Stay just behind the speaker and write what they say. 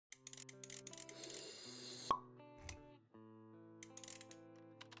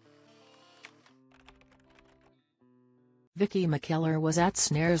Vicky McKellar was at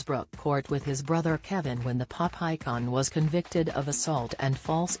Snaresbrook Court with his brother Kevin when the pop icon was convicted of assault and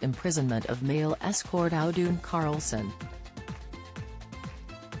false imprisonment of male escort Audun Carlson.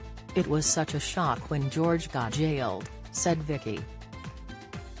 "It was such a shock when George got jailed," said Vicky.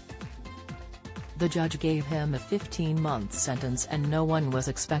 "The judge gave him a 15-month sentence and no one was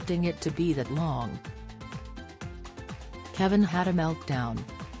expecting it to be that long. Kevin had a meltdown.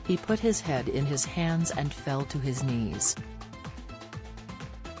 He put his head in his hands and fell to his knees.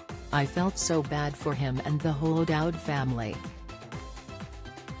 I felt so bad for him and the whole O'Dowd family."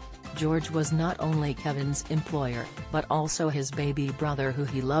 George was not only Kevin's employer, but also his baby brother who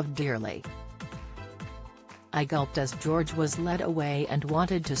he loved dearly. "I gulped as George was led away and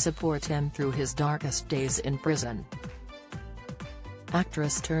wanted to support him through his darkest days in prison."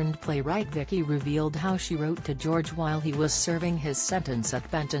 Actress-turned-playwright Vicky revealed how she wrote to George while he was serving his sentence at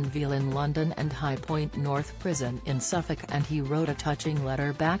Pentonville in London and High Point North Prison in Suffolk, and he wrote a touching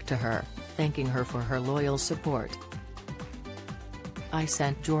letter back to her, thanking her for her loyal support. "I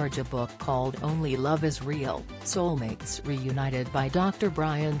sent George a book called Only Love Is Real, Soulmates Reunited by Dr.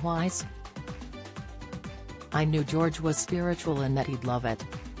 Brian Weiss. I knew George was spiritual and that he'd love it.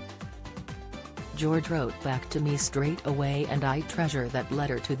 George wrote back to me straight away and I treasure that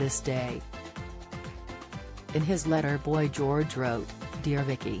letter to this day." In his letter Boy George wrote, "Dear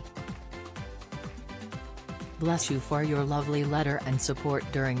Vicky, bless you for your lovely letter and support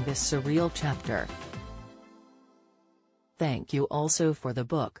during this surreal chapter. Thank you also for the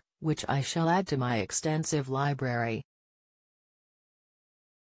book, which I shall add to my extensive library.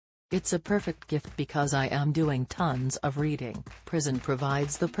 It's a perfect gift because I am doing tons of reading. Prison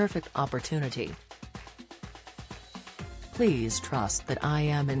provides the perfect opportunity. Please trust that I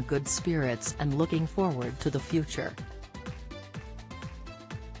am in good spirits and looking forward to the future.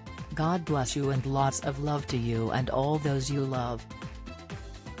 God bless you and lots of love to you and all those you love.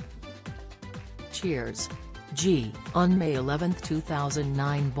 Cheers. G." On May 11,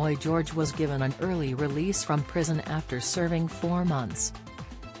 2009, Boy George was given an early release from prison after serving 4 months.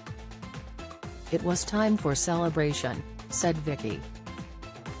 "It was time for celebration," said Vicky.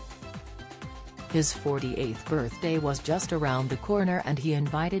 "His 48th birthday was just around the corner and he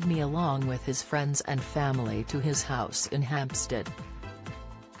invited me along with his friends and family to his house in Hampstead.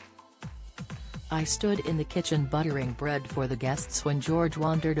 I stood in the kitchen buttering bread for the guests when George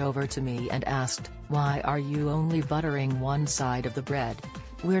wandered over to me and asked, 'Why are you only buttering one side of the bread?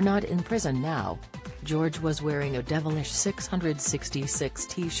 We're not in prison now.' George was wearing a devilish 666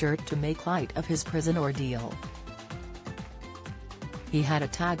 t-shirt to make light of his prison ordeal. He had a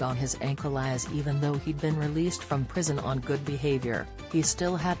tag on his ankle as even though he'd been released from prison on good behavior, he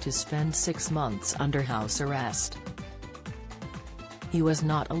still had to spend 6 months under house arrest. He was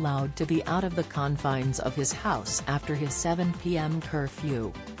not allowed to be out of the confines of his house after his 7 p.m.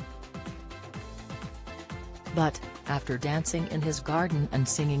 curfew. But, after dancing in his garden and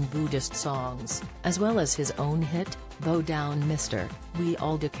singing Buddhist songs, as well as his own hit, Bow Down Mister, we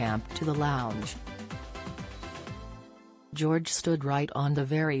all decamped to the lounge. George stood right on the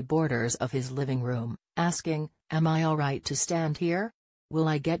very borders of his living room, asking, 'Am I alright to stand here? Will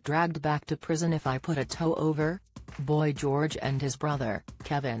I get dragged back to prison if I put a toe over?' Boy George and his brother,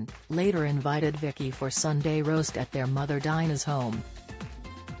 Kevin, later invited Vicky for Sunday roast at their mother Dinah's home.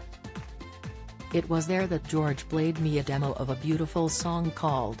 It was there that George played me a demo of a beautiful song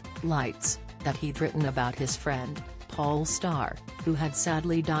called Lights, that he'd written about his friend, Paul Starr, who had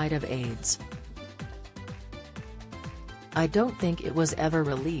sadly died of AIDS. I don't think it was ever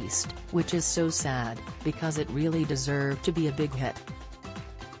released, which is so sad, because it really deserved to be a big hit."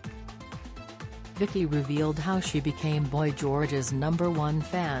 Vicky revealed how she became Boy George's #1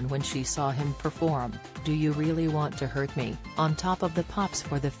 fan when she saw him perform Do You Really Want to Hurt Me on Top of the Pops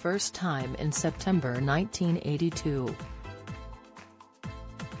for the first time in September 1982.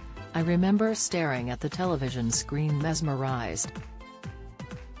 "I remember staring at the television screen mesmerized.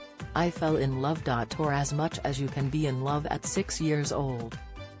 I fell in love. Or as much as you can be in love at 6 years old.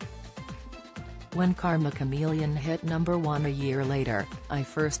 When Karma Chameleon hit #1 a year later, I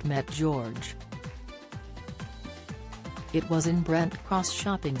first met George. It was in Brent Cross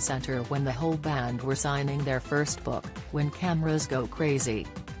Shopping Centre when the whole band were signing their first book, When Cameras Go Crazy.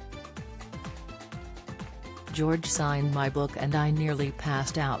 George signed my book and I nearly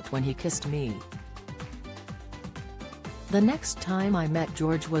passed out when he kissed me. The next time I met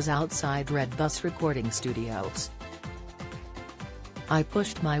George was outside Red Bus Recording Studios. I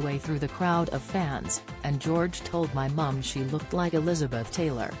pushed my way through the crowd of fans, and George told my mum she looked like Elizabeth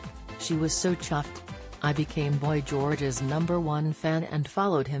Taylor. She was so chuffed. I became Boy George's #1 fan and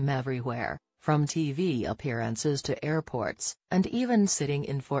followed him everywhere, from TV appearances to airports, and even sitting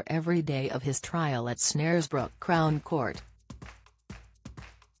in for every day of his trial at Snaresbrook Crown Court.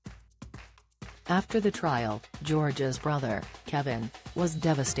 After the trial, George's brother, Kevin, was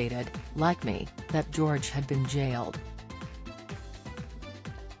devastated, like me, that George had been jailed.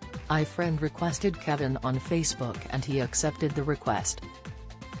 "I friend requested Kevin on Facebook and he accepted the request.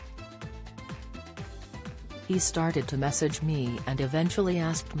 He started to message me and eventually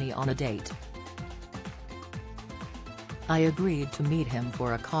asked me on a date. I agreed to meet him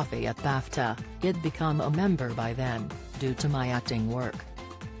for a coffee at BAFTA. I'd become a member by then, due to my acting work.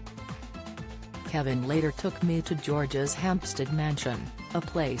 Kevin later took me to George's Hampstead mansion, a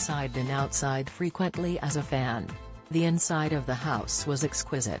place I'd been outside frequently as a fan. The inside of the house was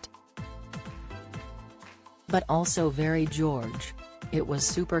exquisite, but also very George. It was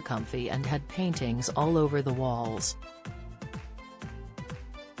super comfy and had paintings all over the walls.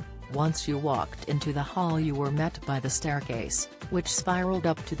 Once you walked into the hall you were met by the staircase, which spiraled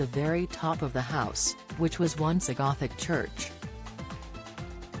up to the very top of the house, which was once a Gothic church.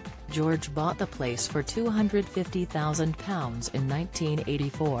 George bought the place for £250,000 in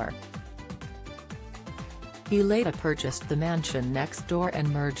 1984. He later purchased the mansion next door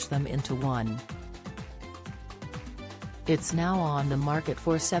and merged them into one. It's now on the market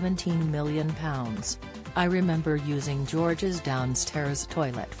for £17 million. I remember using George's downstairs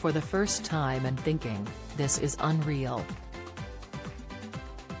toilet for the first time and thinking, this is unreal.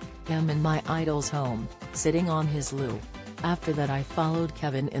 I'm in my idol's home, sitting on his loo. After that I followed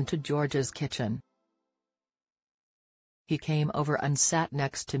Kevin into George's kitchen. He came over and sat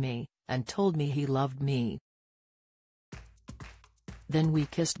next to me, and told me he loved me. Then we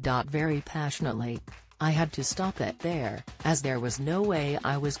kissed. Very passionately. I had to stop it there, as there was no way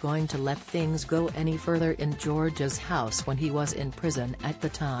I was going to let things go any further in George's house when he was in prison at the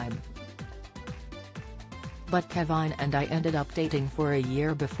time. But Kevin and I ended up dating for a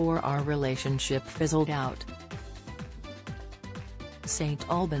year before our relationship fizzled out. St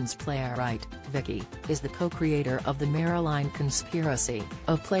Albans playwright, Vicky, is the co-creator of The Marilyn Conspiracy,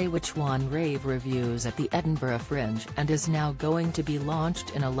 a play which won rave reviews at the Edinburgh Fringe and is now going to be launched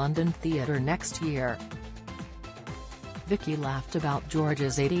in a London theatre next year. Vicky laughed about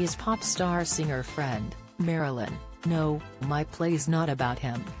George's 80s pop star singer friend, Marilyn. "No, my play's not about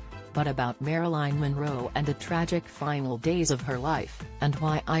him. But about Marilyn Monroe and the tragic final days of her life, and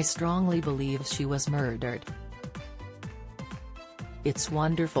why I strongly believe she was murdered. It's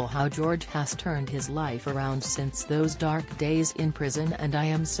wonderful how George has turned his life around since those dark days in prison, and I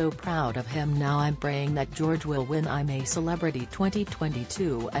am so proud of him. Now I'm praying that George will win I'm a Celebrity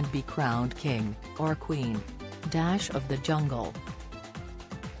 2022 and be crowned king, or queen, of the jungle."